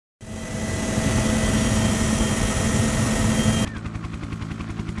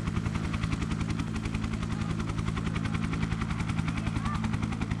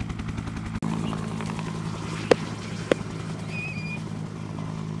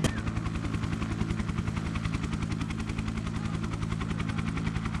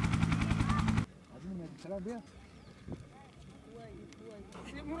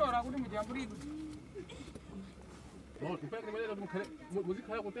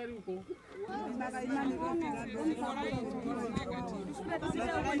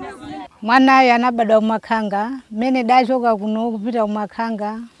Mwana yanabada umakanga, mene dachoka kuno kupita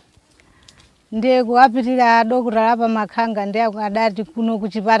umakanga. Ndiye kuapitira dokota hapa makanga ndiye akadati kuno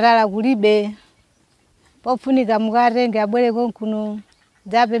kuchipatala kulibe. Pofunika mukatenge abwere kuno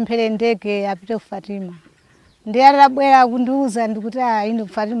dzapemphere ndege apite ku Fatima. Ndiye atabwera kundiuza ndikuti ine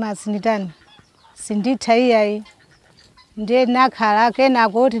Fatima sinditani. Sinditha iyayi. Ndiye nakhala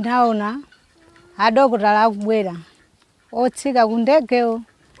kenako kuti naona adokota akubwera. Otsika ku ndegeyo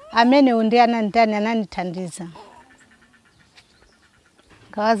amene ndiye ananditani anandithandiza.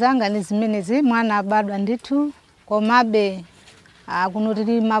 Kawazanga ni zimenezi mwana abadwa ndithu komabe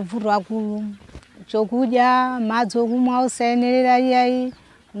akunotiri mavuto akulu chokudya madzi okumwa osayenerera iyayi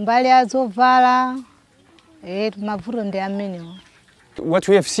mbali azovala mavuto ndi amenewo. What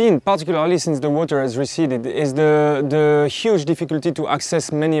we have seen, particularly since the water has receded, is the huge difficulty to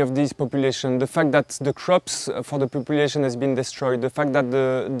access many of these populations. The fact that the crops for the population has been destroyed, the fact that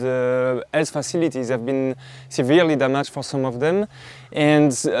the health facilities have been severely damaged for some of them,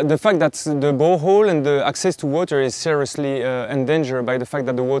 and the fact that the borehole and the access to water is seriously endangered by the fact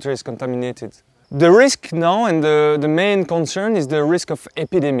that the water is contaminated. The risk now and the main concern is the risk of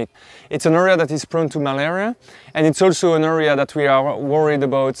epidemic. It's an area that is prone to malaria, and it's also an area that we are worried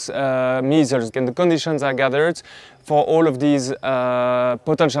about measles, and the conditions are gathered for all of these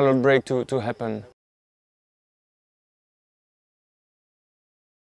potential outbreaks to happen.